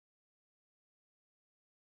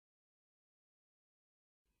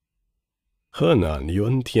Henan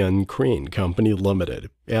Yuntian Crane Company Ltd.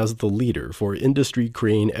 as the leader for industry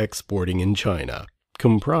crane exporting in China,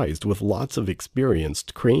 comprised with lots of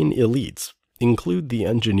experienced crane elites, include the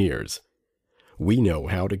engineers. We know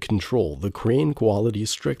how to control the crane quality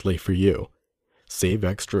strictly for you, save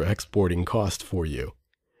extra exporting cost for you,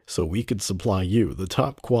 so we could supply you the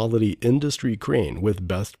top quality industry crane with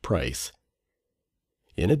best price.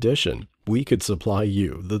 In addition, we could supply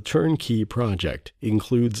you the turnkey project,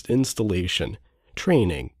 includes installation,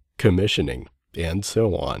 training, commissioning, and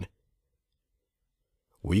so on.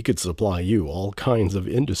 We could supply you all kinds of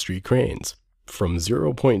industry cranes, from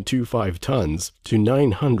 0.25 tons to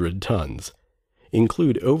 900 tons,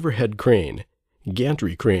 include overhead crane,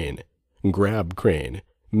 gantry crane, grab crane,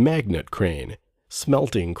 magnet crane,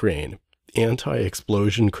 smelting crane,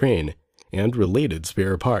 anti-explosion crane, and related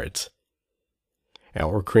spare parts.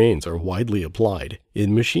 Our cranes are widely applied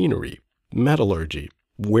in machinery, metallurgy,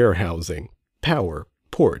 warehousing, power,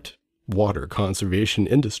 port, water conservation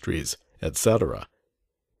industries, etc.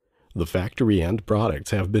 The factory and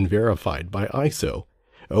products have been verified by ISO,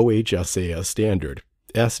 OHSAS standard,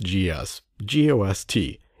 SGS,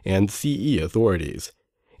 GOST, and CE authorities,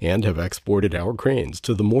 and have exported our cranes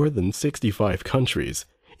to the more than 65 countries,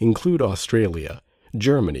 include Australia,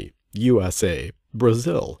 Germany, USA,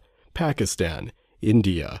 Brazil, Pakistan,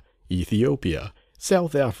 India, Ethiopia,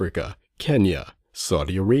 South Africa, Kenya,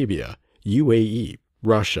 Saudi Arabia, UAE,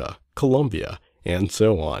 Russia, Colombia, and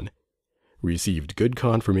so on. Received good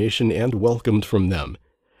confirmation and welcomed from them.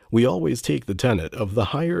 We always take the tenet of the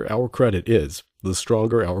higher our credit is, the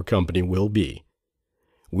stronger our company will be.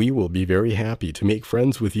 We will be very happy to make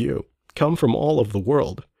friends with you, come from all of the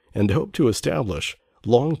world, and hope to establish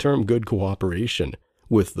long-term good cooperation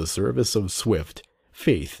with the service of swift,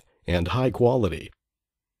 faith, and high quality.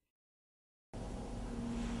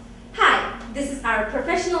 Hi, this is our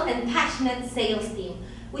professional and passionate sales team.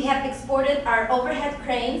 We have exported our overhead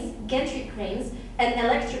cranes, gantry cranes, and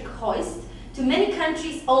electric hoists to many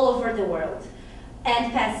countries all over the world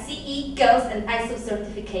and passed CE, GOST, and ISO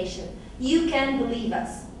certification. You can believe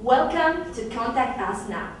us. Welcome to contact us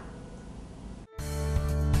now.